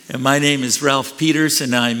And my name is Ralph Peters,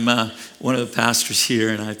 and I'm one of the pastors here,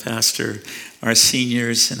 and I pastor our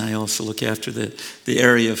seniors, and I also look after the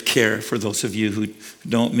area of care for those of you who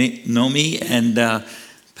don't know me. And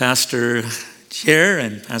Pastor Chair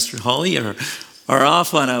and Pastor Holly are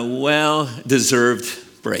off on a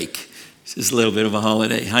well-deserved break. This is a little bit of a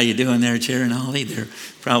holiday. How you doing there, Chair and Holly? They're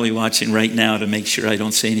probably watching right now to make sure I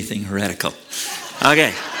don't say anything heretical.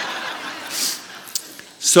 Okay.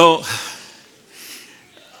 So,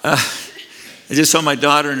 I just saw my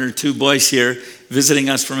daughter and her two boys here visiting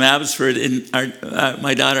us from Abbotsford, and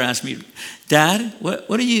my daughter asked me, "Dad, what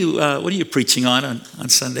are you preaching on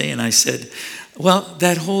Sunday?" And I said, "Well,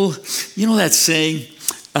 that whole, that saying,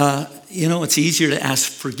 it's easier to ask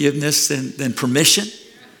forgiveness than permission.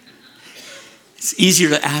 It's easier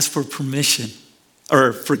to ask for permission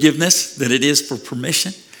or forgiveness than it is for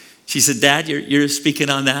permission." She said, "Dad, you're speaking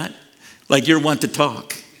on that like you're one to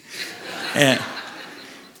talk."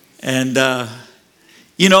 And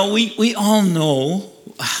we all know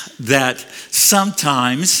that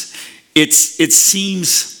sometimes it just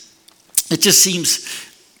seems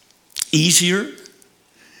easier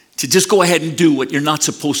to just go ahead and do what you're not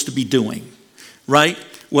supposed to be doing, right?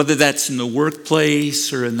 Whether that's in the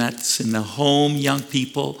workplace or that's in the home, young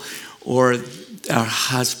people, or our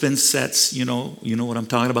husbands, that's, you know what I'm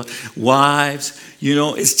talking about, wives,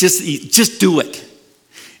 it's just do it.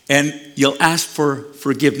 And you'll ask for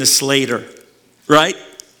forgiveness later, right?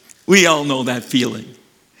 We all know that feeling.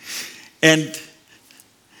 And,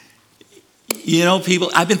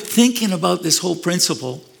 people, I've been thinking about this whole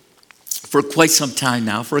principle for quite some time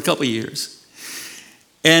now, for a couple of years.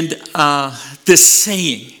 And this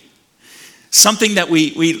saying, something that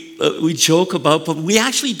we joke about, but we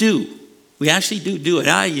actually do. We actually do it.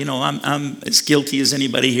 I'm as guilty as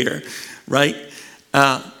anybody here, right?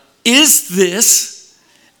 Is this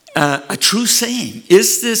a true saying?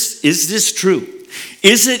 Is this true?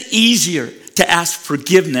 Is it easier to ask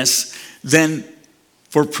forgiveness than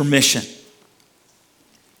for permission?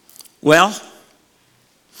 Well,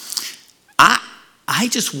 I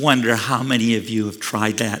just wonder how many of you have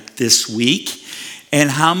tried that this week, and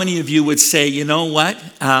how many of you would say, you know what,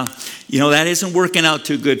 that isn't working out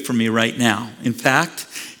too good for me right now. In fact,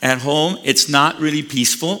 at home, it's not really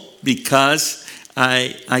peaceful because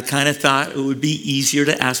I kind of thought it would be easier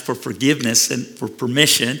to ask for forgiveness than for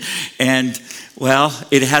permission. And, well,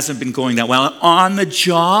 it hasn't been going that well. On the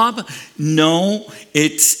job, no,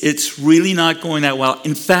 it's really not going that well.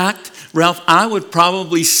 In fact, Ralph, I would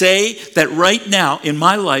probably say that right now in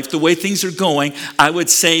my life, the way things are going, I would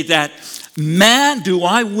say that, man, do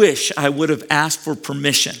I wish I would have asked for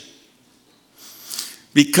permission.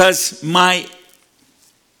 Because my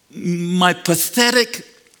pathetic,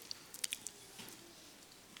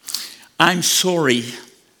 "I'm sorry,"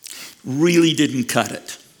 really didn't cut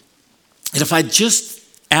it. And if I just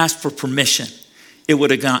asked for permission, it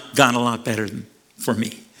would have gone a lot better for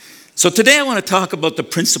me. So today I want to talk about the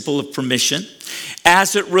principle of permission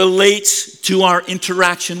as it relates to our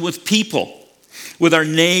interaction with people, with our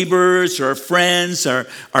neighbors, our friends, our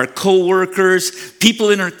co-workers, people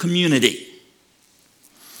in our community.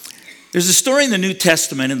 There's a story in the New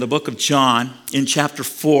Testament in the book of John in chapter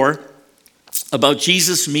 4 about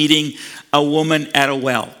Jesus meeting a woman at a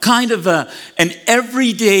well. Kind of an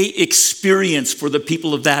everyday experience for the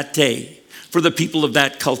people of that day, for the people of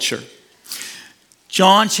that culture.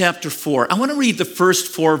 John chapter 4. I want to read the first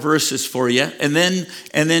 4 verses for you and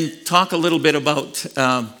then talk a little bit about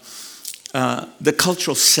the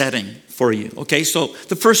cultural setting for you. Okay, so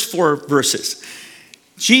the first 4 verses.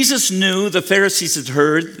 Jesus knew the Pharisees had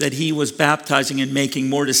heard that he was baptizing and making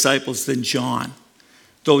more disciples than John.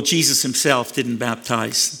 Though Jesus himself didn't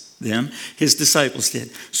baptize them, his disciples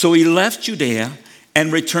did. So he left Judea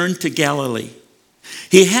and returned to Galilee.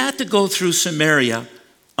 He had to go through Samaria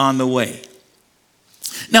on the way.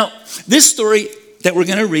 Now, this story that we're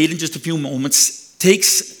going to read in just a few moments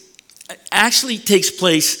takes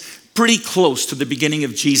place pretty close to the beginning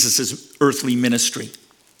of Jesus' earthly ministry.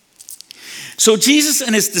 So Jesus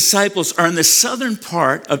and his disciples are in the southern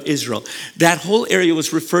part of Israel. That whole area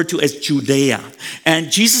was referred to as Judea.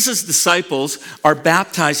 And Jesus' disciples are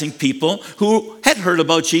baptizing people who had heard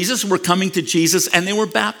about Jesus and were coming to Jesus, and they were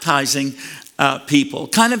baptizing people.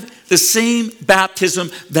 Kind of the same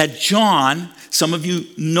baptism that John, some of you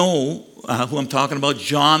know who I'm talking about,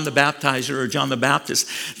 John the Baptizer or John the Baptist.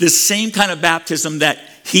 The same kind of baptism that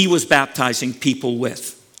he was baptizing people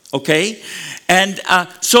with. Okay? And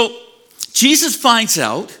so Jesus finds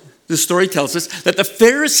out, the story tells us, that the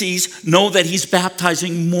Pharisees know that he's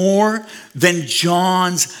baptizing more than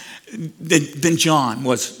John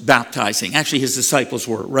was baptizing. Actually, his disciples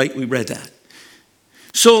were, right? We read that.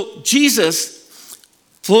 So Jesus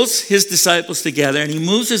pulls his disciples together and he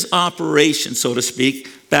moves his operation, so to speak,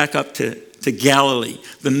 back up to Galilee,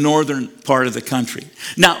 the northern part of the country.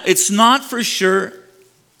 Now, it's not for sure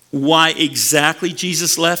why exactly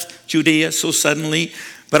Jesus left Judea so suddenly,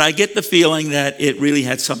 but I get the feeling that it really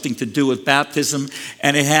had something to do with baptism,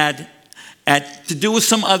 and it had to do with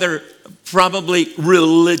some other probably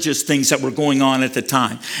religious things that were going on at the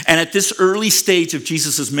time. And at this early stage of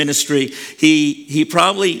Jesus' ministry, he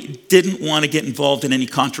probably didn't want to get involved in any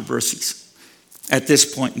controversies at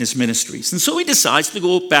this point in his ministries. And so he decides to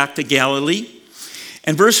go back to Galilee.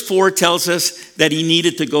 And verse 4 tells us that he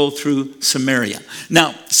needed to go through Samaria.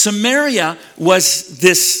 Now, Samaria was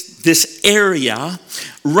this area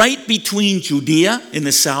right between Judea in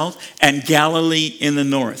the south and Galilee in the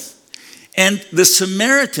north. And the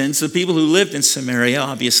Samaritans, the people who lived in Samaria,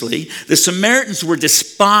 obviously, the Samaritans were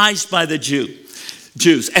despised by the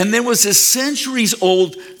Jews. And there was a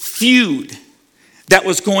centuries-old feud that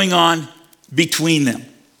was going on between them.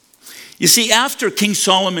 You see, after King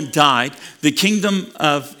Solomon died, the kingdom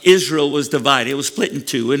of Israel was divided. It was split in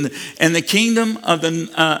two. And the kingdom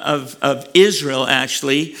of Israel,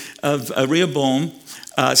 actually, of Rehoboam,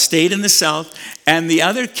 stayed in the south. And the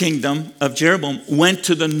other kingdom of Jeroboam went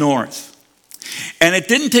to the north. And it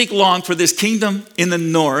didn't take long for this kingdom in the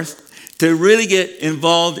north to really get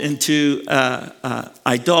involved into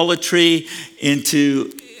idolatry,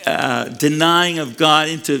 into denying of God,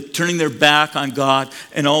 into turning their back on God,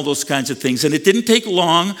 and all those kinds of things. And it didn't take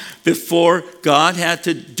long before God had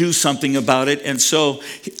to do something about it. And so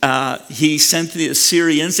he sent the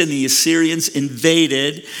Assyrians, and the Assyrians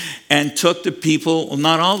invaded and took the people, well,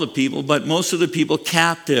 not all the people, but most of the people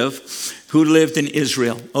captive who lived in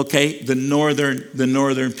Israel, okay, the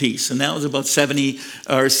northern piece. And that was about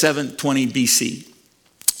 720 BC.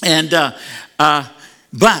 And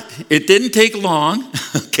but it didn't take long,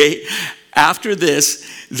 okay, after this,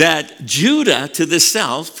 that Judah to the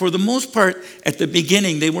south, for the most part, at the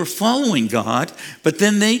beginning, they were following God, but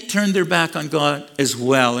then they turned their back on God as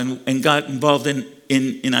well and got involved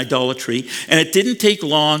in idolatry. And it didn't take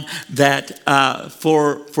long that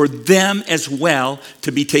for them as well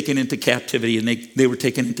to be taken into captivity, and they were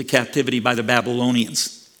taken into captivity by the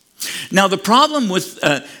Babylonians. Now, the problem with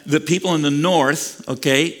the people in the north,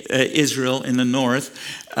 okay, Israel in the north,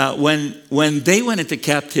 when they went into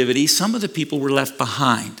captivity, some of the people were left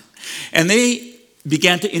behind. And they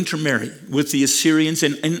began to intermarry with the Assyrians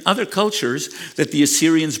and other cultures that the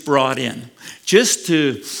Assyrians brought in, just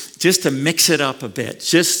to mix it up a bit,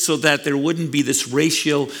 just so that there wouldn't be this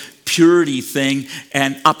racial purity thing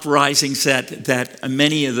and uprisings that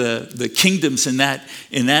many of the kingdoms in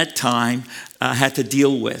that time had to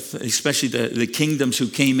deal with, especially the kingdoms who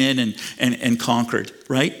came in and conquered,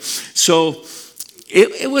 right? So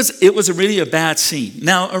it was really a bad scene.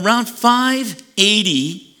 Now, around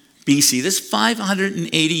 580 BC, this is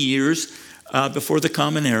 580 years before the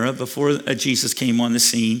Common Era, before Jesus came on the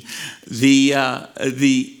scene,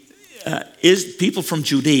 people from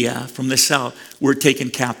Judea, from the south, were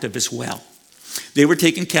taken captive as well. They were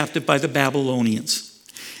taken captive by the Babylonians.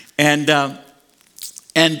 And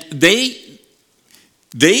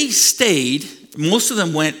they stayed, most of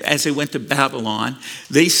them went, as they went to Babylon,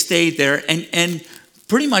 they stayed there and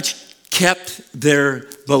pretty much kept their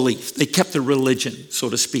belief. They kept their religion, so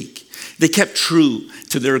to speak. They kept true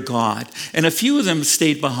to their God. And a few of them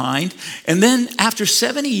stayed behind. And then after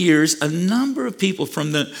 70 years, a number of people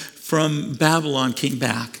from Babylon came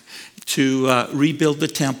back to rebuild the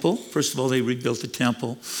temple. First of all, they rebuilt the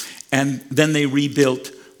temple. And then they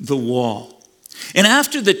rebuilt the wall. And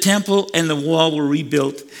after the temple and the wall were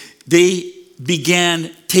rebuilt, they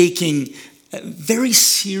began very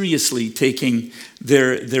seriously taking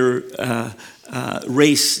their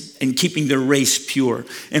race and keeping their race pure.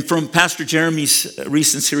 And from Pastor Jeremy's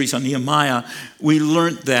recent series on Nehemiah, we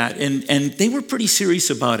learned that, and they were pretty serious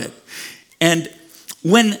about it. And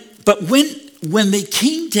when they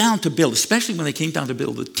came down to build, especially when they came down to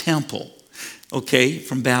build the temple, okay,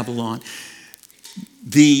 from Babylon,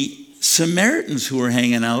 the Samaritans who were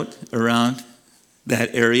hanging out around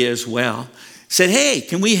that area as well said, "Hey,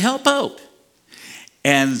 can we help out?"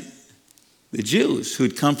 And the Jews who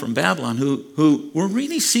had come from Babylon, who were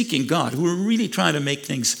really seeking God, who were really trying to make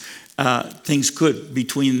things good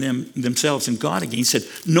between themselves and God again, said,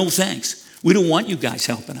 "No thanks. We don't want you guys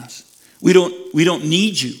helping us. We don't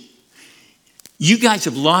need you. You guys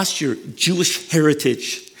have lost your Jewish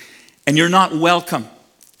heritage, and you're not welcome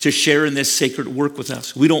to share in this sacred work with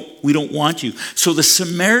us. We don't want you." So the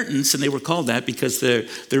Samaritans, and they were called that because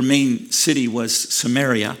their main city was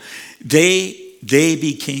Samaria, they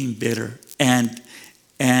became bitter. And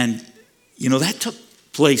that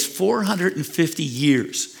place 450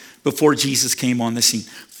 years before Jesus came on the scene.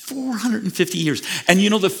 450 years. And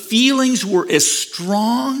the feelings were as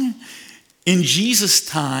strong in Jesus'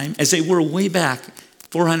 time as they were way back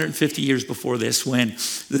 450 years before this, when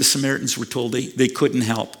the Samaritans were told they couldn't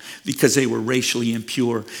help because they were racially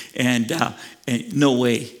impure, and no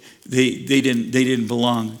way, they didn't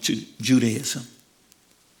belong to Judaism.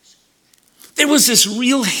 There was this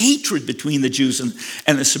real hatred between the Jews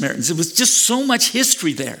and the Samaritans. It was just so much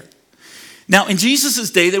history there. Now, in Jesus'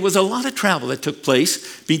 day, there was a lot of travel that took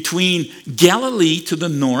place between Galilee to the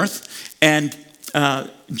north and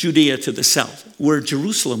Judea to the south, where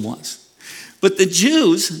Jerusalem was. But the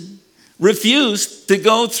Jews refused to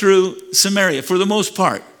go through Samaria for the most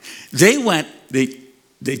part. They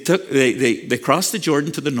crossed the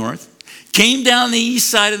Jordan to the north, came down the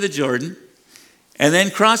east side of the Jordan, and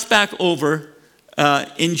then crossed back over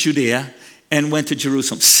in Judea and went to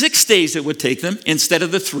Jerusalem. 6 days it would take them instead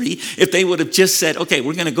of the 3. If they would have just said, okay,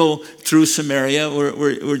 we're going to go through Samaria,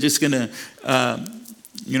 we're just going to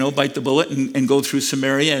bite the bullet and go through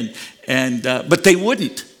Samaria, but they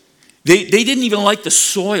wouldn't. They didn't even like the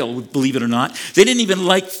soil, believe it or not. They didn't even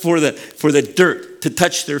like for the dirt to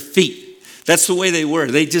touch their feet. That's the way they were.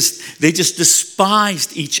 They just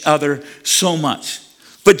despised each other so much.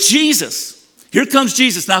 But Jesus, here comes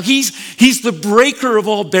Jesus. Now he's the breaker of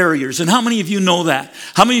all barriers. And how many of you know that?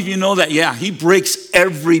 How many of you know that? Yeah, he breaks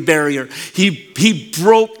every barrier. He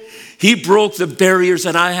broke the barriers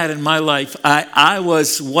that I had in my life. I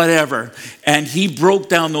was whatever. And he broke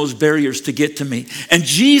down those barriers to get to me. And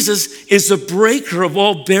Jesus is the breaker of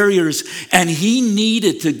all barriers. And he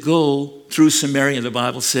needed to go through Samaria, the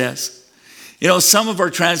Bible says. Some of our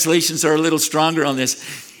translations are a little stronger on this.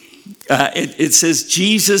 It says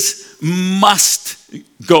Jesus must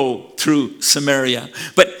go through Samaria.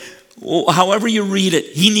 But however you read it,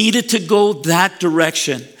 he needed to go that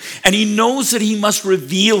direction. And he knows that he must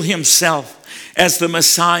reveal himself as the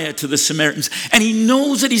Messiah to the Samaritans. And he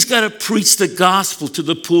knows that he's got to preach the gospel to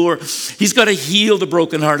the poor. He's got to heal the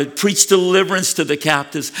brokenhearted, preach deliverance to the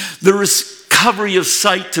captives, the recovery of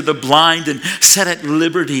sight to the blind, and set at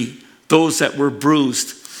liberty those that were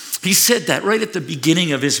bruised. He said that right at the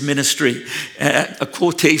beginning of his ministry, a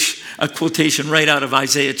quotation right out of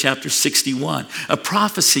Isaiah chapter 61, a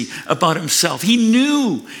prophecy about himself. He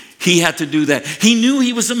knew he had to do that. He knew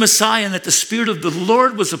he was the Messiah and that the Spirit of the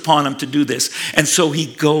Lord was upon him to do this. And so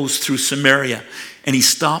he goes through Samaria and he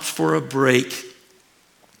stops for a break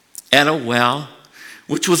at a well,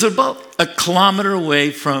 which was about a kilometer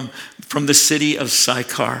away from the city of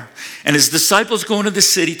Sychar. And his disciples go into the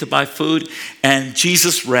city to buy food, and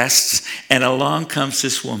Jesus rests, and along comes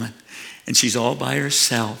this woman, and she's all by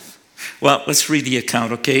herself. Well, let's read the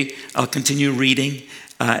account, okay? I'll continue reading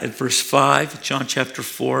at verse 5, John chapter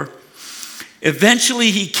 4.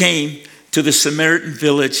 Eventually he came to the Samaritan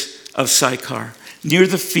village of Sychar, near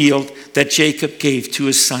the field that Jacob gave to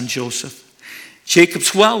his son Joseph.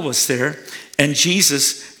 Jacob's well was there, and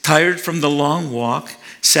Jesus, tired from the long walk,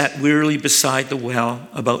 sat wearily beside the well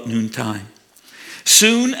about noontime.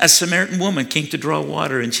 Soon a Samaritan woman came to draw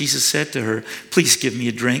water, and Jesus said to her, "Please give me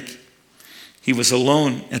a drink." He was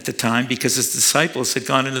alone at the time because his disciples had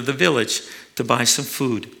gone into the village to buy some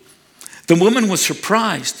food. The woman was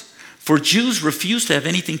surprised, for Jews refused to have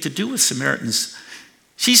anything to do with Samaritans.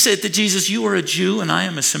 She said to Jesus, "You are a Jew and I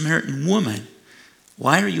am a Samaritan woman.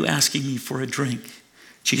 Why are you asking me for a drink?"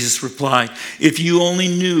 Jesus replied, "If you only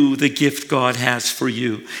knew the gift God has for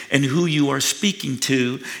you and who you are speaking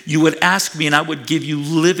to, you would ask me and I would give you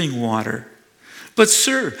living water. But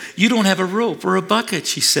sir, you don't have a rope or a bucket,"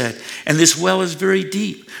 she said, "and this well is very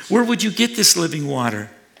deep. Where would you get this living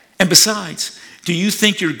water? And besides, do you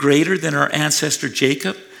think you're greater than our ancestor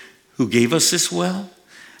Jacob, who gave us this well?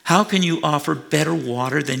 How can you offer better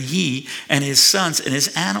water than he and his sons and his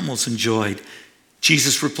animals enjoyed?"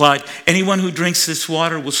 Jesus replied, "Anyone who drinks this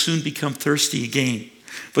water will soon become thirsty again.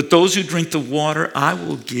 But those who drink the water I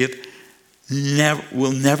will give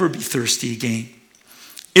will never be thirsty again.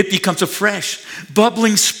 It becomes a fresh,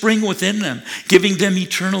 bubbling spring within them, giving them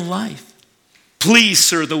eternal life." "Please,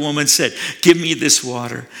 sir," the woman said, "give me this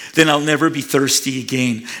water. Then I'll never be thirsty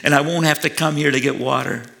again, and I won't have to come here to get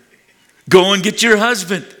water." "Go and get your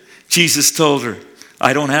husband," Jesus told her.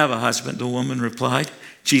 "I don't have a husband," the woman replied.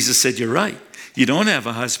 Jesus said, "You're right. You don't have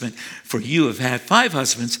a husband, for you have had 5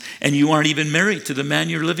 husbands, and you aren't even married to the man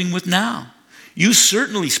you're living with now. You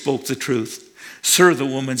certainly spoke the truth." "Sir," the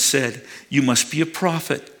woman said, "you must be a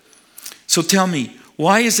prophet. So tell me,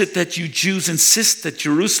 why is it that you Jews insist that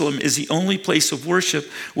Jerusalem is the only place of worship,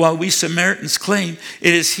 while we Samaritans claim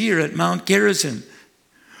it is here at Mount Gerizim?"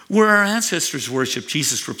 where our ancestors worshiped.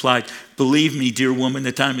 Jesus replied, believe me, dear woman,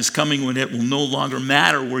 the time is coming when it will no longer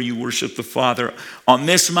matter where you worship the Father, on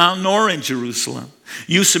this mountain or in Jerusalem.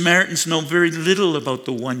 You Samaritans know very little about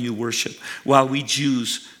the one you worship, while we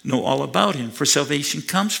Jews know all about him, for salvation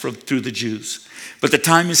comes through the Jews. But the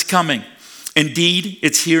time is coming. Indeed,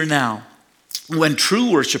 it's here now, when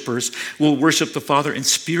true worshipers will worship the Father in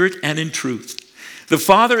spirit and in truth. The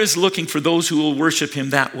Father is looking for those who will worship him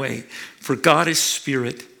that way, for God is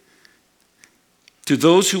spirit. To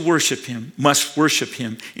those who worship him must worship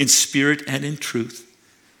him in spirit and in truth.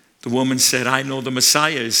 The woman said, I know the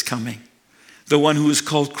Messiah is coming, the one who is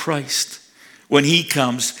called Christ. When he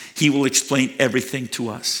comes, he will explain everything to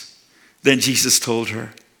us. Then Jesus told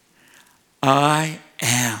her, I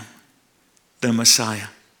am the Messiah.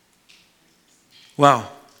 Wow.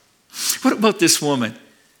 What about this woman?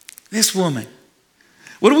 This woman.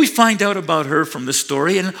 What do we find out about her from the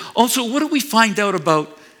story? And also, what do we find out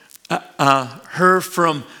about her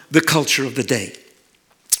from the culture of the day?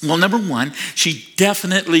 Well, number one, she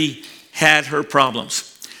definitely had her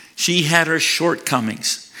problems. She had her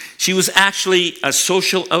shortcomings. She was actually a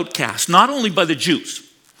social outcast, not only by the Jews,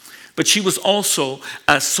 but she was also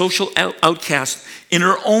a social outcast in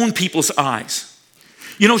her own people's eyes.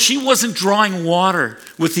 You know, she wasn't drawing water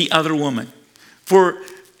with the other woman. For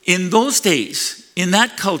in those days, in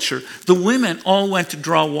that culture, the women all went to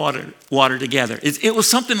draw water together. It was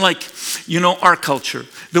something like, you know, our culture.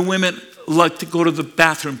 The women like to go to the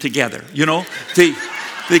bathroom together, you know. They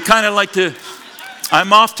kind of like to,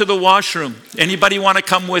 I'm off to the washroom. Anybody want to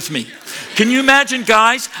come with me? Can you imagine,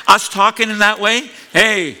 guys, us talking in that way?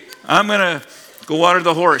 Hey, I'm going to go water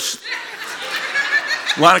the horse.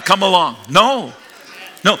 Want to come along? No.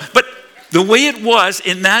 But the way it was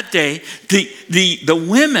in that day, the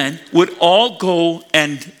women would all go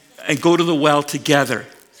and go to the well together.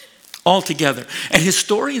 All together. And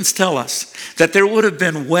historians tell us that there would have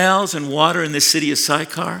been wells and water in the city of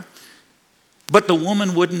Sychar, but the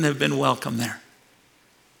woman wouldn't have been welcome there.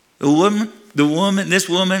 This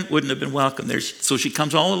woman wouldn't have been welcome there. So she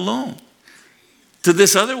comes all alone to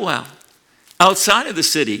this other well outside of the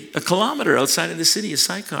city, a kilometer outside of the city of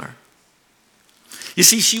Sychar. You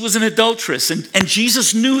see, she was an adulteress, and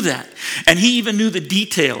Jesus knew that. And he even knew the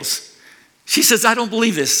details. She says, I don't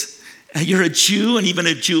believe this. You're a Jew and even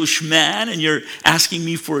a Jewish man, and you're asking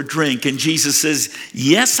me for a drink. And Jesus says,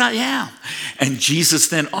 yes, I am. And Jesus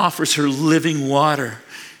then offers her living water.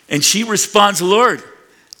 And she responds, Lord,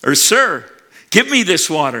 or Sir, give me this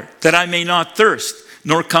water that I may not thirst,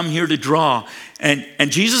 nor come here to draw. And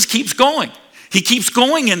Jesus keeps going. He keeps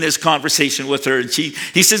going in this conversation with her. And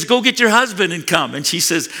he says, go get your husband and come. And she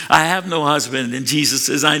says, I have no husband. And Jesus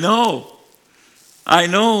says, I know.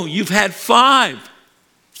 You've had five.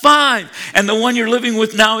 And the one you're living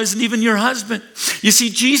with now isn't even your husband. You see,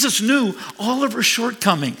 Jesus knew all of her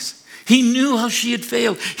shortcomings. He knew how she had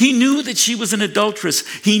failed. He knew that she was an adulteress.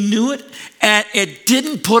 He knew it, and it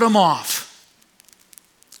didn't put him off.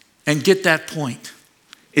 And get that point.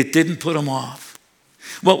 It didn't put him off.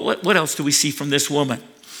 Well, what else do we see from this woman?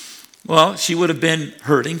 Well, she would have been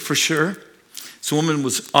hurting for sure. This woman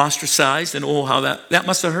was ostracized, and how that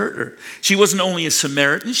must have hurt her. She wasn't only a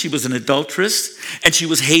Samaritan, she was an adulteress, and she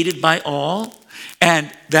was hated by all.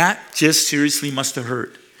 And that just seriously must have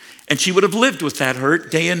hurt. And she would have lived with that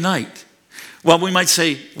hurt day and night. Well, we might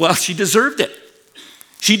say, well, she deserved it.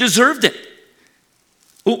 She deserved it.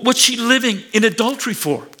 What's she living in adultery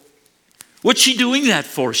for? What's she doing that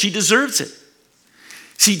for? She deserves it.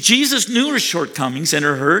 See, Jesus knew her shortcomings and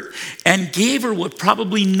her hurt and gave her what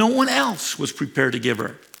probably no one else was prepared to give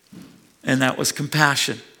her. And that was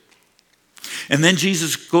compassion. And then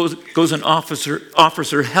Jesus goes and offers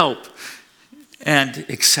her help and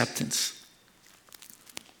acceptance.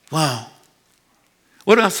 Wow.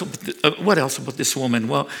 What else about this woman?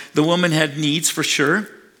 Well, the woman had needs for sure.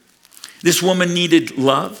 This woman needed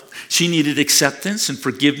love. She needed acceptance and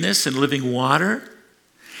forgiveness and living water.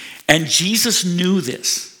 And Jesus knew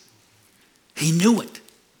this. He knew it.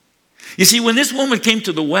 You see, when this woman came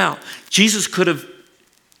to the well, Jesus could have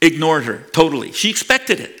ignored her totally. She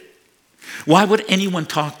expected it. Why would anyone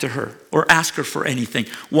talk to her or ask her for anything?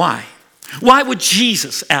 Why? Why would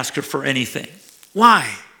Jesus ask her for anything? Why?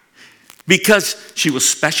 Because she was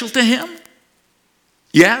special to him?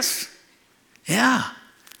 Yes? Yeah.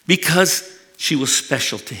 Because she was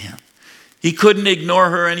special to him. He couldn't ignore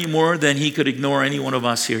her any more than he could ignore any one of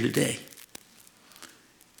us here today.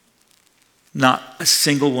 Not a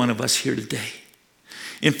single one of us here today.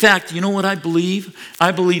 In fact, you know what I believe?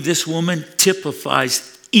 I believe this woman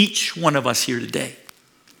typifies each one of us here today.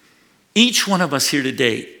 Each one of us here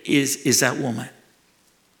today is that woman.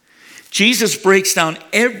 Jesus breaks down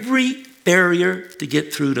every barrier to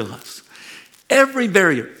get through to us. Every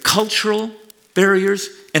barrier, cultural barriers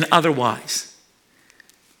and otherwise.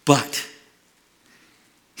 But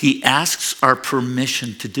he asks our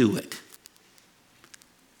permission to do it.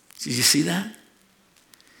 Did you see that?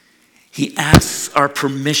 He asks our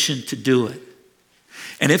permission to do it.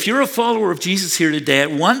 And if you're a follower of Jesus here today,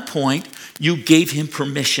 at one point, you gave him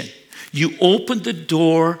permission. You opened the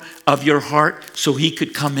door of your heart so he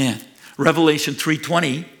could come in. Revelation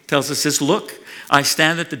 3:20 tells us this, look, I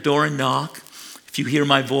stand at the door and knock. If you hear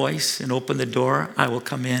my voice and open the door, I will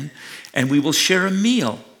come in and we will share a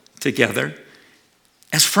meal together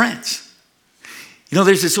as friends. You know,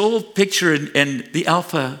 there's this old picture, and the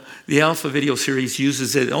Alpha video series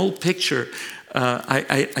uses it, an old picture.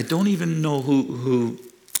 I don't even know who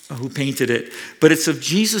painted it, but it's of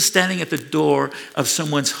Jesus standing at the door of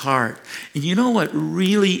someone's heart. And you know what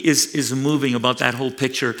really is moving about that whole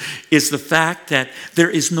picture is the fact that there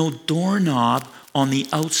is no doorknob on the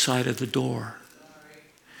outside of the door.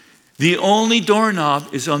 The only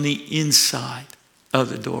doorknob is on the inside of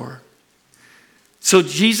the door. So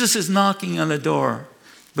Jesus is knocking on the door,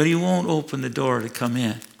 but he won't open the door to come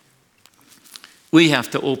in. We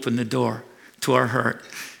have to open the door to our heart.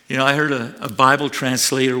 You know, I heard a Bible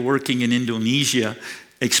translator working in Indonesia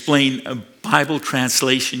explain a Bible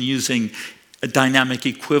translation using a dynamic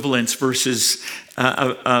equivalence versus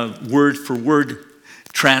a word-for-word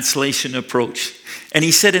translation approach. And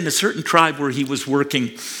he said in a certain tribe where he was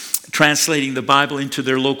working, translating the Bible into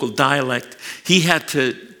their local dialect, he had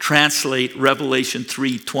to translate Revelation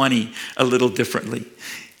 3:20 a little differently.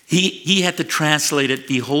 He had to translate it,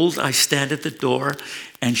 behold, I stand at the door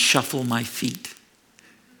and shuffle my feet.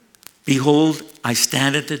 Behold, I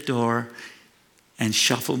stand at the door and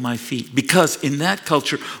shuffle my feet. Because in that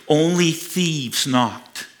culture, only thieves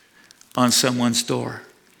knocked on someone's door.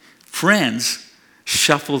 Friends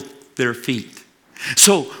shuffled their feet.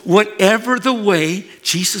 So whatever the way,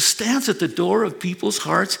 Jesus stands at the door of people's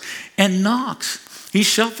hearts and knocks. He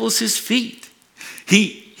shuffles his feet.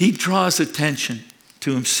 He draws attention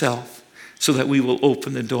to himself so that we will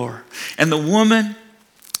open the door. And the woman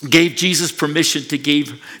gave Jesus permission to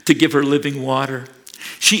give her living water.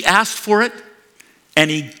 She asked for it, and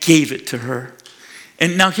he gave it to her.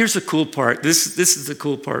 And now here's the cool part. This is the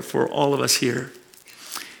cool part for all of us here.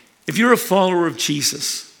 If you're a follower of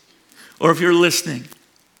Jesus, or if you're listening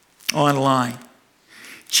online,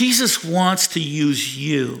 Jesus wants to use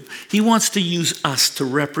you. He wants to use us to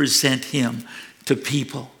represent him to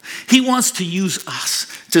people. He wants to use us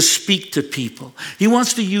to speak to people. He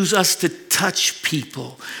wants to use us to touch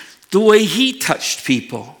people the way he touched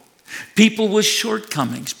people. People with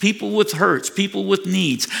shortcomings, people with hurts, people with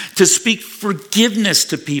needs. To speak forgiveness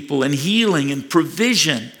to people and healing and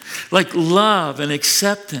provision, like love and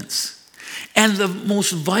acceptance. And the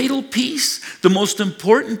most vital piece, the most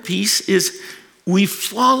important piece is we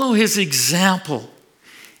follow his example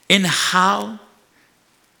in how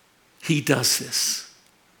he does this.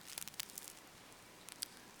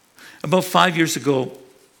 About 5 years ago,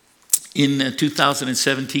 in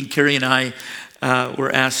 2017, Carrie and I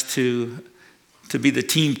were asked to be the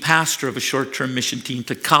team pastor of a short-term mission team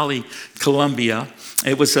to Cali, Colombia.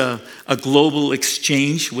 It was a global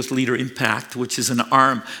exchange with Leader Impact, which is an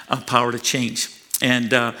arm of Power to Change.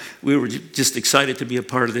 And we were just excited to be a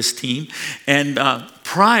part of this team. And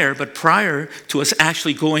prior to us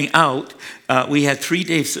actually going out, we had 3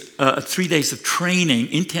 days of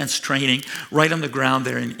training, intense training, right on the ground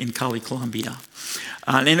there in Cali, Colombia.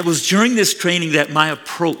 And it was during this training that my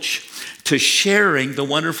approach to sharing the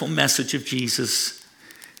wonderful message of Jesus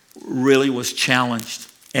really was challenged,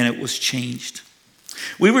 and it was changed.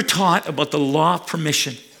 We were taught about the law of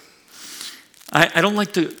permission. I don't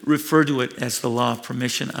like to refer to it as the law of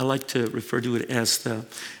permission. I like to refer to it as the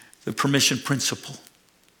permission principle.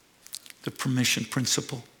 The permission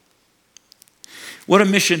principle. What a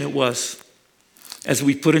mission it was as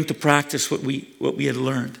we put into practice what we had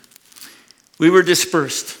learned. We were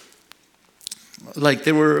dispersed. Like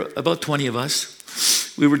there were about 20 of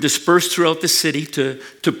us. We were dispersed throughout the city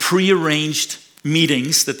to prearranged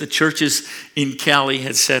meetings that the churches in Cali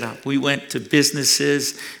had set up. We went to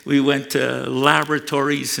businesses, we went to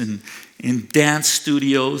laboratories and dance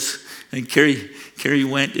studios. And Carrie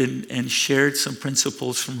went and shared some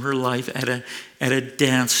principles from her life at a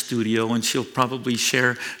dance studio, and she'll probably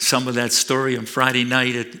share some of that story on Friday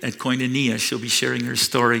night at Koinonia. She'll be sharing her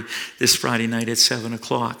story this Friday night at 7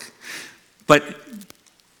 o'clock. But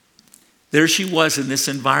there she was in this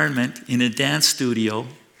environment in a dance studio,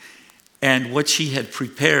 and what she had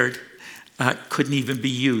prepared couldn't even be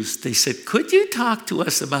used. They said, could you talk to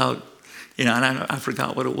us about And I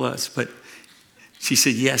forgot what it was, but she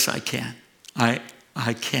said, yes, I can. I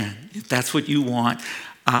can. If that's what you want,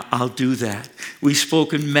 I'll do that. We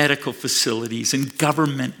spoke in medical facilities and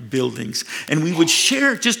government buildings, and we would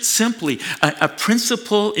share just simply a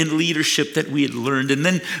principle in leadership that we had learned, and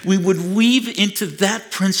then we would weave into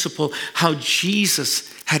that principle how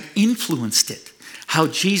Jesus had influenced it, how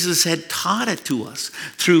Jesus had taught it to us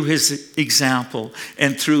through his example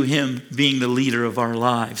and through him being the leader of our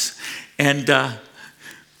lives. And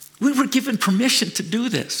we were given permission to do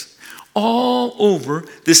this all over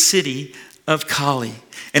the city of Cali.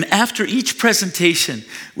 And after each presentation,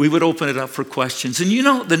 we would open it up for questions. And you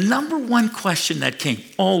know, the number one question that came,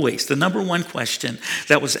 always, the number one question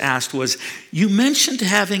that was asked was, you mentioned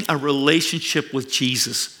having a relationship with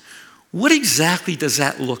Jesus. What exactly does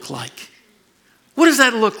that look like? What does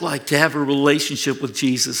that look like to have a relationship with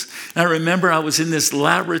Jesus? And I remember I was in this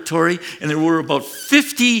laboratory and there were about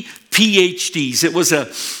 50 PhDs. It was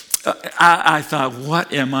I thought,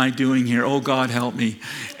 what am I doing here? Oh, God, help me.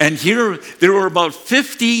 And here, there were about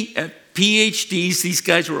 50 PhDs. These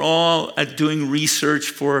guys were all doing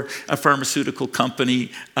research for a pharmaceutical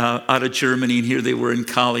company out of Germany. And here they were in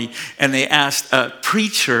Cali. And they asked a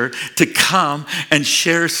preacher to come and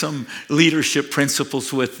share some leadership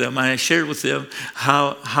principles with them. And I shared with them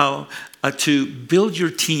how to build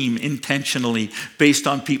your team intentionally based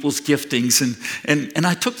on people's giftings. And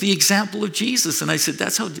I took the example of Jesus and I said,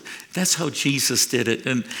 that's how Jesus did it.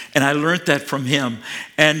 And I learned that from him.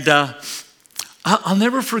 And I'll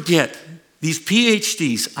never forget these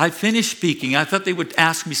PhDs. I finished speaking. I thought they would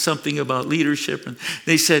ask me something about leadership. And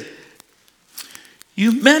they said,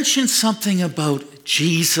 you mentioned something about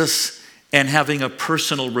Jesus and having a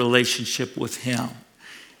personal relationship with him.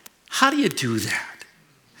 How do you do that?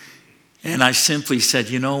 And I simply said,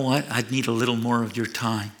 you know what? I'd need a little more of your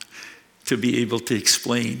time to be able to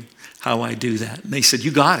explain how I do that. And they said,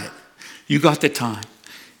 you got it. You got the time.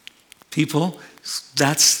 People,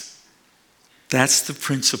 that's the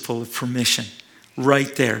principle of permission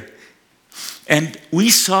right there. And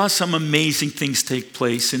we saw some amazing things take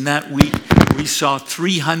place. In that week, we saw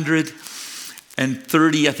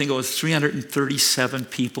 337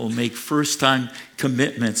 people make first-time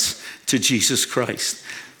commitments to Jesus Christ.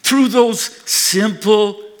 Through those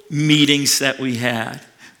simple meetings that we had,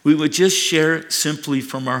 we would just share simply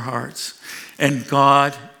from our hearts. And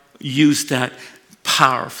God used that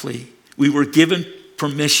powerfully. We were given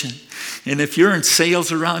permission. And if you're in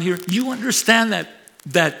sales around here, you understand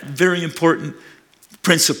that very important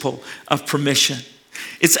principle of permission.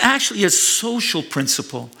 It's actually a social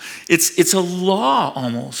principle. It's a law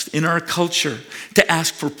almost in our culture to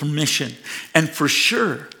ask for permission. And for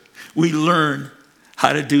sure, we learn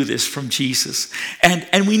how to do this from Jesus.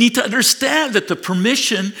 And we need to understand that the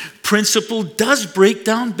permission principle does break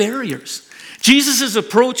down barriers. Jesus'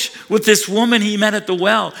 approach with this woman he met at the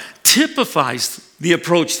well typifies the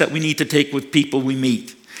approach that we need to take with people we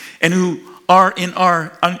meet and who are in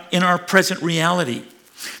our present reality.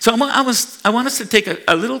 So I want us to take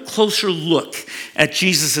a little closer look at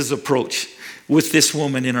Jesus' approach with this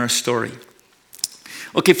woman in our story.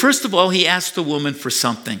 Okay, first of all, he asked the woman for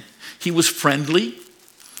something. He was friendly.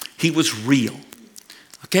 He was real.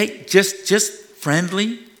 Okay, just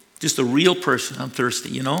friendly, just a real person. I'm thirsty,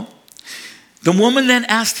 you know. The woman then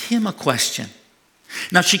asked him a question.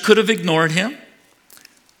 Now, she could have ignored him,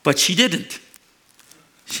 but she didn't.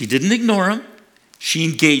 She didn't ignore him. She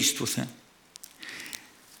engaged with him.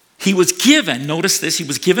 He was given, notice this, he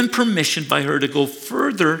was given permission by her to go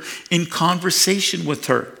further in conversation with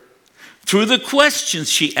her through the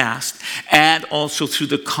questions she asked and also through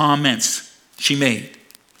the comments she made.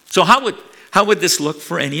 So how would this look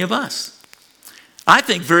for any of us? I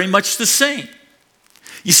think very much the same.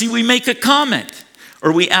 You see, we make a comment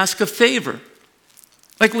or we ask a favor,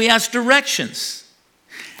 like we ask directions,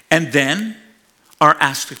 and then are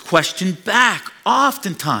asked a question back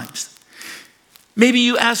oftentimes. Maybe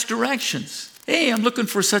you ask directions. Hey, I'm looking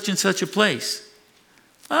for such and such a place.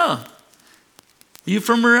 Oh, you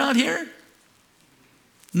from around here?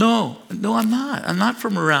 No, I'm not. I'm not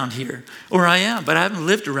from around here. Or I am, but I haven't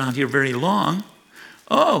lived around here very long.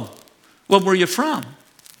 Oh, well, where are you from?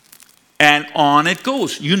 And on it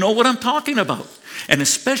goes. You know what I'm talking about. And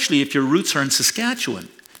especially if your roots are in Saskatchewan,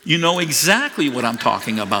 you know exactly what I'm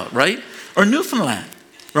talking about, right? Or Newfoundland,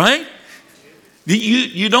 right?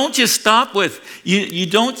 You don't just stop with,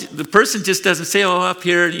 the person just doesn't say, oh, up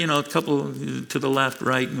here, a couple to the left,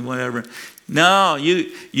 right, and whatever. No,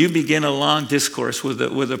 you begin a long discourse with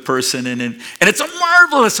a person, and it's a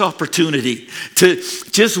marvelous opportunity to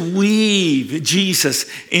just weave Jesus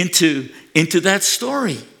into that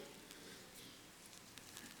story.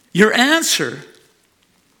 Your answer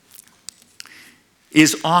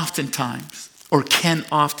is oftentimes, or can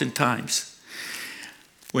oftentimes,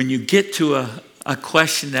 when you get to a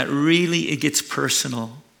question that really it gets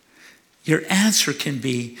personal, your answer can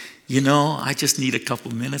be, I just need a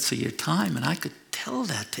couple minutes of your time, and I could tell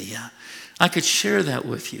that to you. I could share that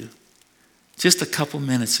with you. Just a couple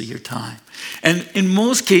minutes of your time. And in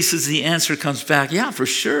most cases, the answer comes back, yeah, for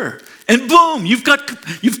sure. And boom, you've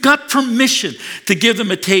got permission to give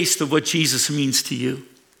them a taste of what Jesus means to you.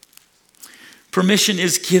 Permission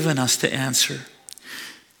is given us to answer.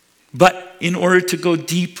 But in order to go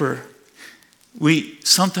deeper, we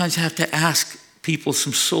sometimes have to ask people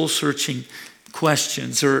some soul-searching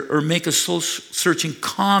questions or make a soul-searching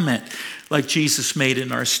comment like Jesus made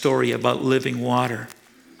in our story about living water.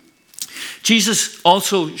 Jesus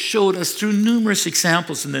also showed us through numerous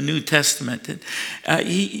examples in the New Testament.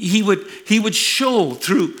 He would show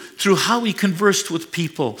through how he conversed with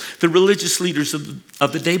people, the religious leaders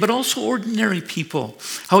of the day, but also ordinary people,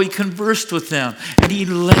 how he conversed with them and he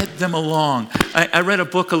led them along. I read a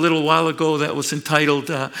book a little while ago that was entitled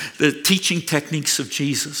The Teaching Techniques of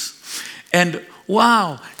Jesus. And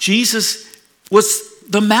wow, Jesus was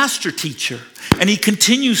the master teacher, and he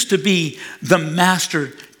continues to be the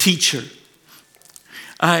master teacher.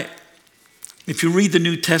 If you read the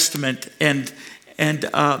New Testament, and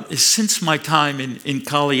since my time in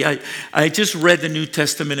Cali, I just read the New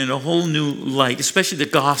Testament in a whole new light, especially the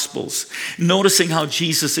Gospels, noticing how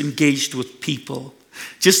Jesus engaged with people,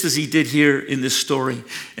 just as he did here in this story.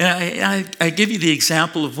 And I give you the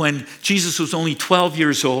example of when Jesus was only 12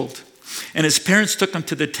 years old, and his parents took him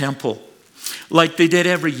to the temple, like they did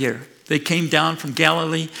every year. They came down from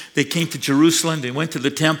Galilee. They came to Jerusalem. They went to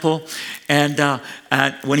the temple. And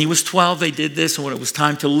when he was 12, they did this. And when it was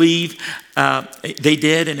time to leave, they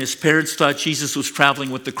did. And his parents thought Jesus was traveling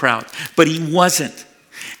with the crowd. But he wasn't.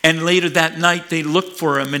 And later that night, they looked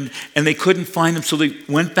for him and they couldn't find him. So they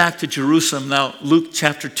went back to Jerusalem. Now, Luke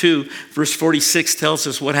chapter 2, verse 46 tells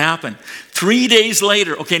us what happened. 3 days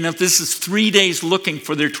later, okay, now this is 3 days looking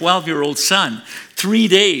for their 12-year-old son. 3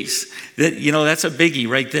 days. That's a biggie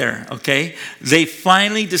right there, okay? They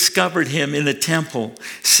finally discovered him in the temple,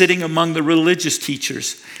 sitting among the religious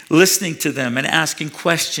teachers, listening to them and asking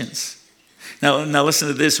questions. Now listen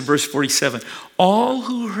to this in verse 47. All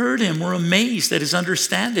who heard him were amazed at his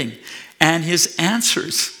understanding and his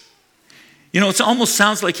answers. It almost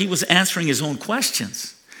sounds like he was answering his own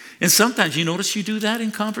questions. And sometimes you notice you do that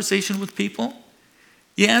in conversation with people.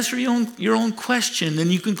 You answer your own question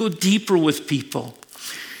and you can go deeper with people.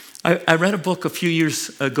 I read a book a few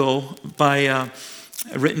years ago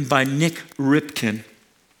written by Nick Ripken.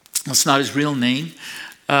 That's not his real name.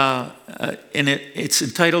 And it's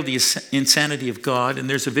entitled The Insanity of God, and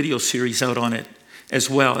there's a video series out on it as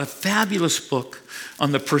well. A fabulous book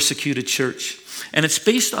on the persecuted church. And it's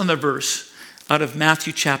based on the verse out of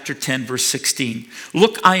Matthew chapter 10, verse 16.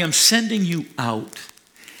 Look, I am sending you out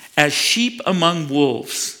as sheep among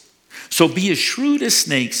wolves. So be as shrewd as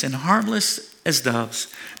snakes and harmless as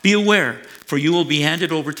doves. Be aware, for you will be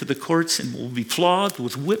handed over to the courts and will be flogged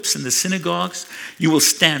with whips in the synagogues. You will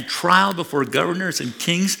stand trial before governors and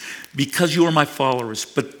kings because you are my followers.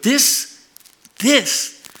 But this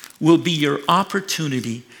will be your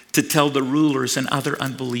opportunity to tell the rulers and other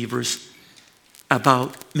unbelievers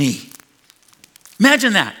about me.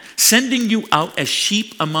 Imagine that, sending you out as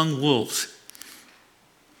sheep among wolves.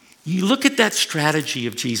 You look at that strategy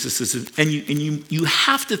of Jesus, and you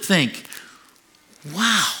have to think,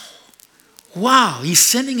 wow, he's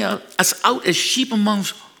sending us out as sheep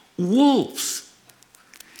amongst wolves.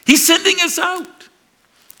 He's sending us out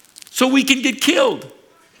so we can get killed.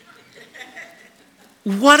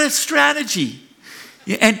 What a strategy.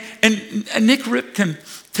 And Nick Ripken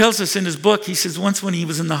tells us in his book, he says once when he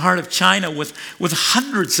was in the heart of China with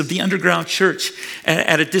hundreds of the underground church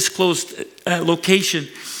at a disclosed location,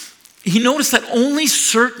 he noticed that only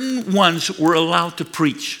certain ones were allowed to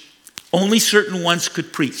preach. Only certain ones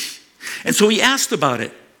could preach. And so he asked about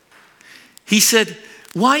it. He said,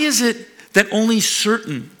 why is it that only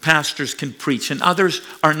certain pastors can preach and others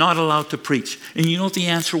are not allowed to preach? And you know what the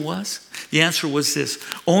answer was? The answer was this: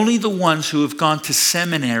 only the ones who have gone to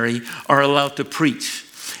seminary are allowed to preach.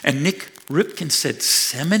 And Nick Ripken said,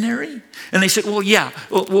 seminary? And they said,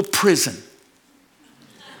 well, prison.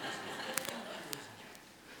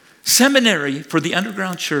 Seminary for the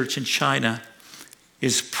underground church in China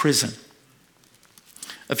is prison.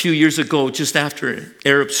 A few years ago, just after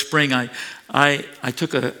Arab Spring, I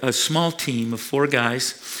took a small team of 4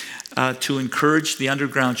 guys to encourage the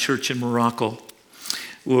underground church in Morocco,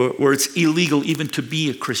 where it's illegal even to be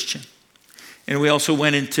a Christian. And we also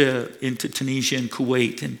went into Tunisia and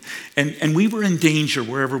Kuwait. And we were in danger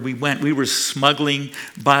wherever we went. We were smuggling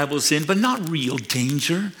Bibles in, but not real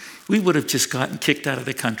danger. We would have just gotten kicked out of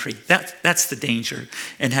the country. That's the danger,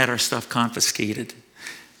 and had our stuff confiscated.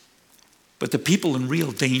 But the people in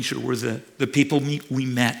real danger were the people we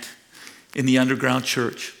met in the underground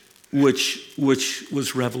church, which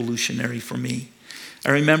was revolutionary for me.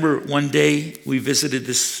 I remember one day we visited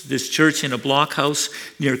this church in a block house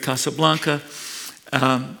near Casablanca.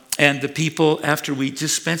 And the people, after we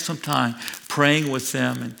just spent some time praying with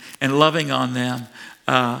them and loving on them,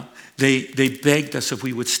 they begged us if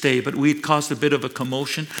we would stay. But we had caused a bit of a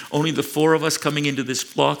commotion. Only the 4 of us coming into this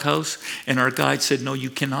block house. And our guide said, no, you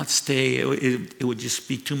cannot stay. It would just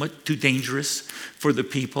be too dangerous for the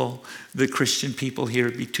people, the Christian people here.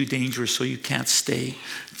 It'd be too dangerous, so you can't stay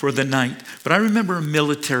for the night. But I remember a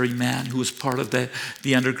military man who was part of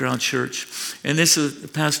the underground church. And this is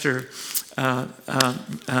Pastor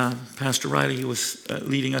Riley, who was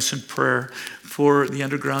leading us in prayer for the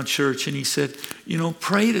underground church. And he said,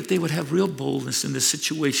 pray that they would have real boldness in the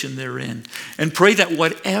situation they're in. And pray that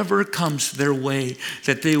whatever comes their way,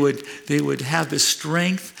 that they would have the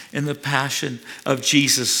strength and the passion of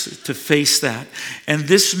Jesus to face that. And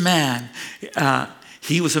this man,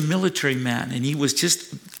 he was a military man, and he was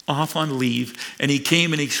just off on leave, and he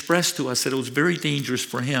came and he expressed to us that it was very dangerous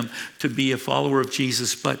for him to be a follower of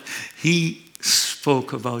Jesus, but he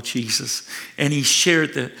spoke about Jesus, and he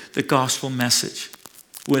shared the gospel message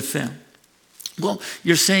with them. Well,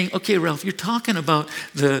 you're saying, okay, Ralph, you're talking about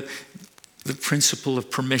the principle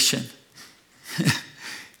of permission.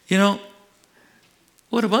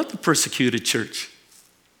 What about the persecuted church?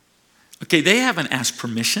 Okay, they haven't asked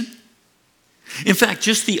permission. In fact,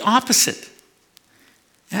 just the opposite.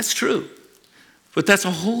 That's true. But that's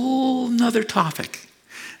a whole nother topic.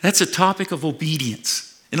 That's a topic of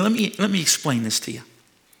obedience. And let me explain this to you.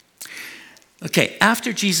 Okay,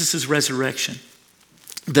 after Jesus' resurrection,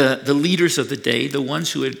 the leaders of the day, the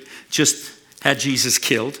ones who had just had Jesus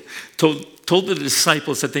killed, told the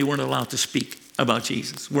disciples that they weren't allowed to speak about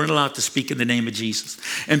Jesus, weren't allowed to speak in the name of Jesus.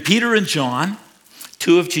 And Peter and John,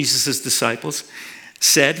 2 of Jesus' disciples,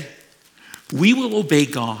 said, we will obey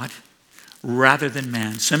God rather than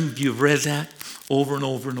man. Some of you have read that over and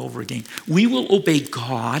over and over again. We will obey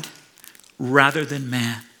God rather than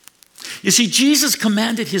man. You see, Jesus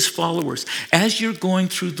commanded his followers, as you're going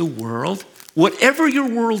through the world, whatever your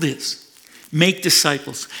world is, make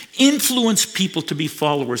disciples, influence people to be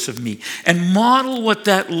followers of me, and model what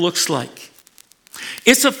that looks like.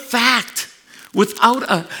 It's a fact.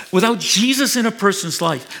 Without Jesus in a person's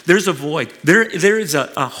life, there's a void. There is a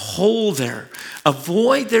hole there, a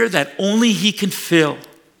void there that only he can fill.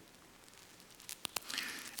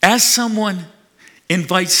 As someone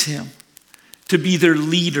invites him to be their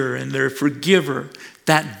leader and their forgiver,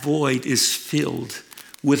 that void is filled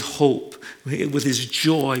with hope, with his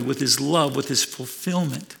joy, with his love, with his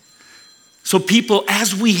fulfillment. So people,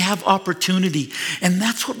 as we have opportunity, and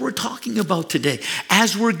that's what we're talking about today,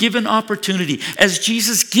 as we're given opportunity, as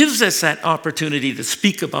Jesus gives us that opportunity to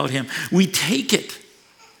speak about him, we take it.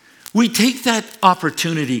 We take that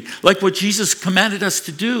opportunity, like what Jesus commanded us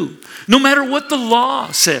to do. No matter what the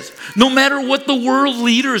law says, no matter what the world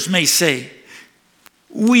leaders may say,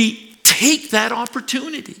 we take that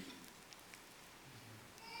opportunity.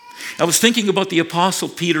 I was thinking about the Apostle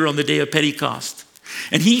Peter on the day of Pentecost.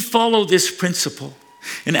 And he followed this principle.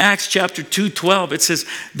 In Acts chapter 2:12, it says,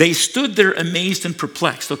 they stood there amazed and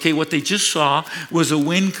perplexed. Okay, what they just saw was a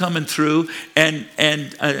wind coming through and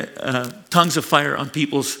tongues of fire on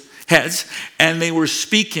people's heads. And they were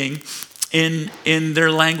speaking in their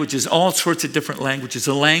languages, all sorts of different languages,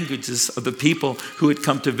 the languages of the people who had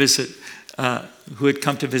come to visit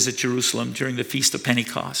Jerusalem during the Feast of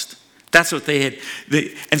Pentecost. That's what they had.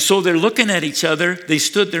 And so they're looking at each other. They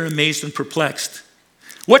stood there amazed and perplexed.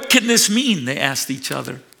 What can this mean? They asked each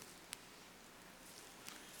other.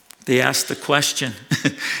 They asked the question,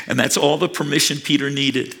 and that's all the permission Peter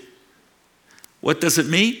needed. What does it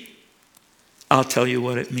mean? I'll tell you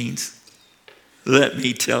what it means. Let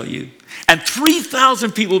me tell you. And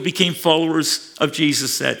 3,000 people became followers of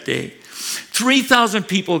Jesus that day. 3,000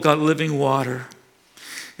 people got living water.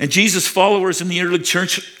 And Jesus' followers in the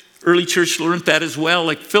early church learned that as well,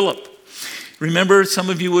 like Philip. Remember,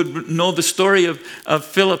 some of you would know the story of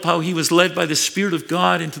Philip, how he was led by the Spirit of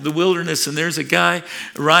God into the wilderness, and there's a guy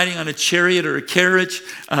riding on a chariot or a carriage,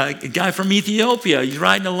 a guy from Ethiopia. He's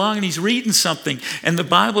riding along and he's reading something. And the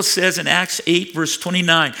Bible says in Acts 8, verse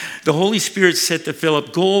 29, the Holy Spirit said to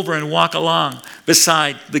Philip, go over and walk along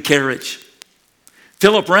beside the carriage.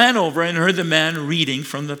 Philip ran over and heard the man reading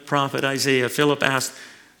from the prophet Isaiah. Philip asked,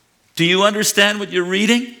 Do you understand what you're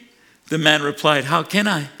reading? The man replied, how can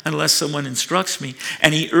I, unless someone instructs me?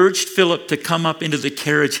 And he urged Philip to come up into the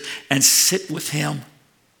carriage and sit with him.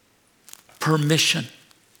 Permission.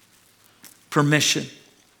 Permission.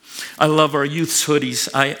 I love our youth's hoodies.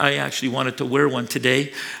 I actually wanted to wear one today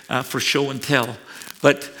for show and tell.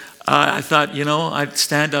 But I thought, I'd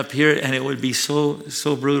stand up here and it would be so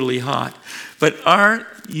brutally hot. But our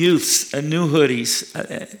youth's new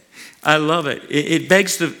hoodies, I love it. It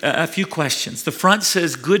begs a few questions. The front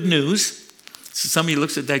says good news. So somebody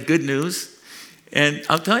looks at that good news. And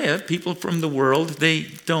I'll tell you, people from the world, they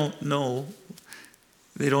don't know.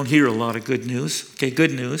 They don't hear a lot of good news. Okay,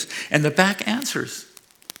 good news. And the back answers.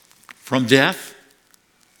 From death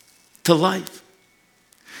to life.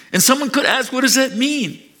 And someone could ask, what does that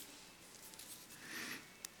mean?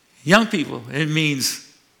 Young people, it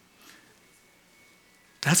means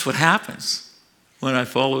that's what happens when I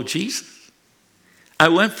follow Jesus. I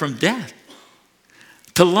went from death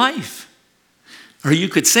to life. Or you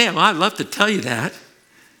could say, well, I'd love to tell you that,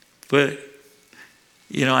 but,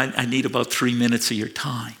 I need about 3 minutes of your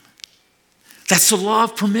time. That's the law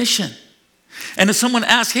of permission. And if someone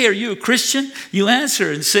asks, hey, are you a Christian? You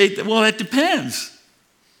answer and say, well, it depends.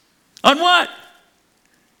 On what?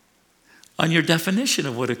 On your definition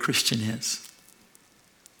of what a Christian is.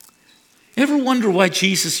 Ever wonder why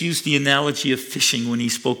Jesus used the analogy of fishing when he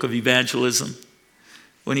spoke of evangelism?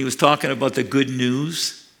 When he was talking about the good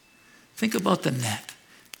news? Think about the net.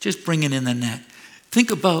 Just bringing in the net.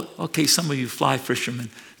 Think about, some of you fly fishermen.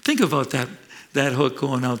 Think about that hook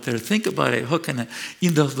going out there. Think about a hook and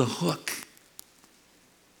the hook.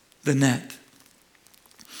 The net.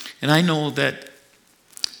 And I know that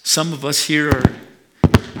some of us here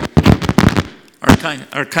are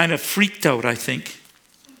kind of freaked out, I think.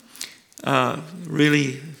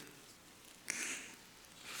 Really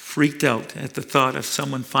freaked out at the thought of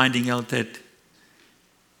someone finding out that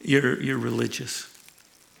you're religious.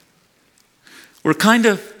 We're kind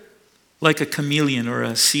of like a chameleon or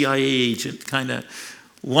a CIA agent, kind of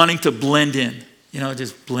wanting to blend in,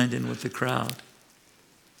 just blend in with the crowd.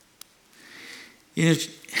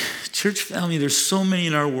 Church family, there's so many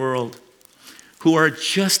in our world who are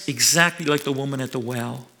just exactly like the woman at the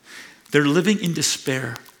well. They're living in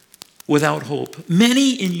despair, without hope.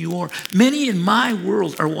 Many in my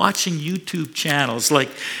world are watching YouTube channels like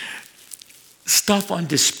stuff on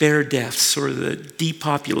despair deaths or the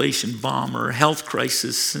depopulation bomb or health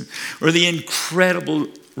crisis or the incredible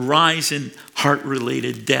rise in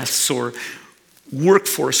heart-related deaths or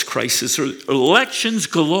workforce crisis or elections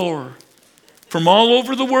galore from all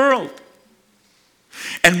over the world.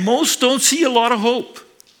 And most don't see a lot of hope.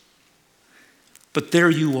 But there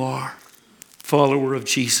you are, follower of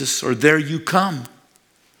Jesus, or there you come.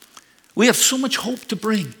 We have so much hope to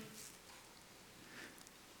bring.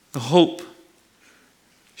 The hope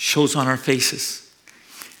shows on our faces.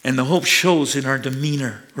 And the hope shows in our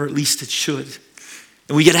demeanor, or at least it should.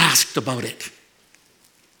 And we get asked about it.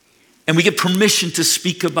 And we get permission to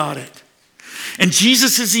speak about it. And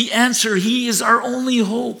Jesus is the answer. He is our only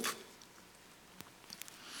hope.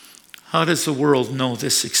 How does the world know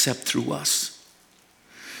this except through us?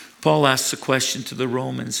 Paul asks a question to the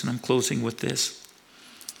Romans, and I'm closing with this.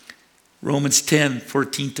 Romans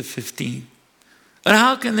 10:14-15. But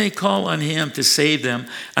how can they call on him to save them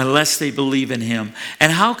unless they believe in him?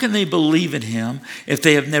 And how can they believe in him if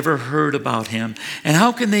they have never heard about him? And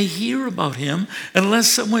how can they hear about him unless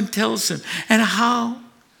someone tells them? And how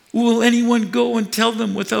will anyone go and tell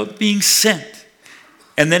them without being sent?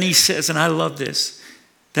 And then he says, and I love this,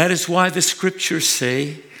 that is why the scriptures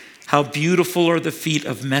say, how beautiful are the feet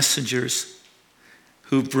of messengers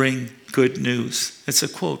who bring good news. It's a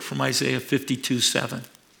quote from Isaiah 52:7.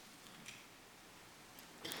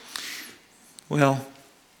 Well,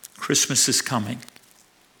 Christmas is coming.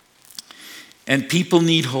 And people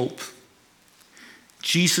need hope.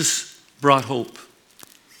 Jesus brought hope.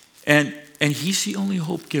 And he's the only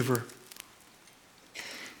hope giver.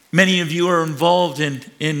 Many of you are involved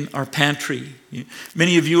in our pantry.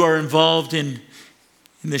 Many of you are involved in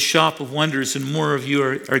the Shop of Wonders, and more of you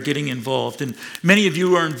are getting involved. And many of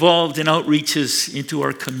you are involved in outreaches into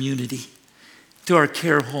our community, to our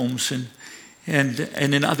care homes and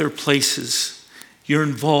in other places. You're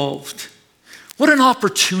involved. What an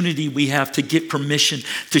opportunity we have to get permission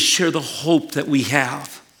to share the hope that we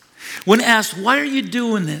have. When asked, why are you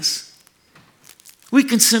doing this? We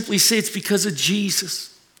can simply say it's because of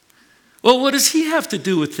Jesus. Well, what does he have to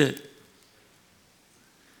do with it?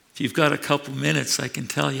 If you've got a couple minutes, I can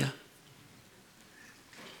tell you.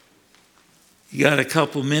 You got a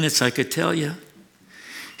couple minutes, I could tell you.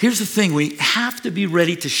 Here's the thing, we have to be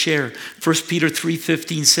ready to share. 1 Peter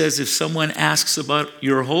 3:15 says, if someone asks about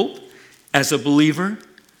your hope as a believer,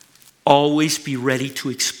 always be ready to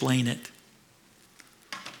explain it.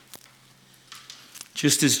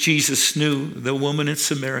 Just as Jesus knew the woman in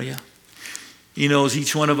Samaria, he knows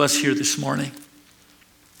each one of us here this morning.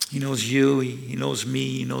 He knows you, he knows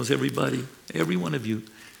me, he knows everybody, every one of you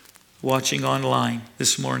watching online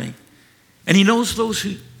this morning. And he knows those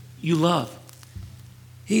who you love.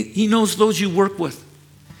 He knows those you work with.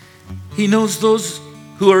 He knows those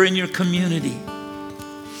who are in your community.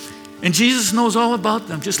 And Jesus knows all about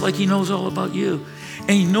them, just like he knows all about you.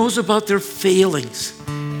 And he knows about their failings,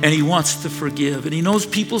 and he wants to forgive. And he knows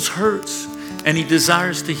people's hurts, and he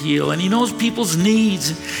desires to heal. And he knows people's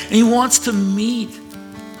needs, and he wants to meet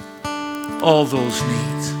all those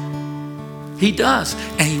needs. He does,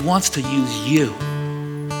 and he wants to use you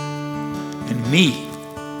and me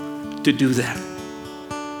to do that.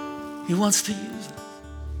 He wants to use us.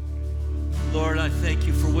 Lord, I thank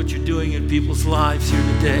you for what you're doing in people's lives here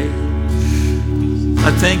today.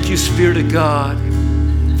 I thank you, Spirit of God,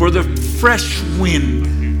 for the fresh wind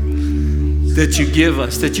that you give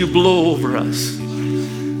us, that you blow over us.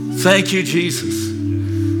 Thank you, Jesus.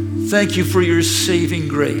 Thank you for your saving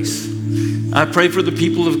grace. I pray for the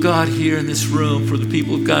people of God here in this room, for the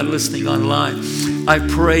people of God listening online. I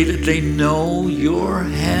pray that they know your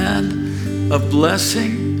hand of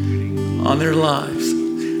blessing on their lives.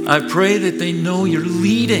 I pray that they know you're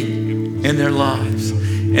leading in their lives.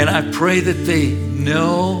 And I pray that they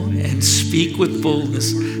know and speak with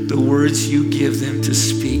boldness the words you give them to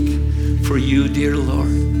speak for you, dear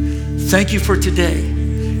Lord. Thank you for today,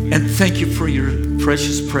 and thank you for your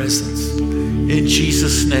precious presence. In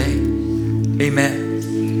Jesus' name,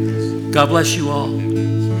 amen. God bless you all.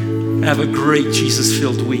 Have a great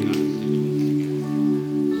Jesus-filled week.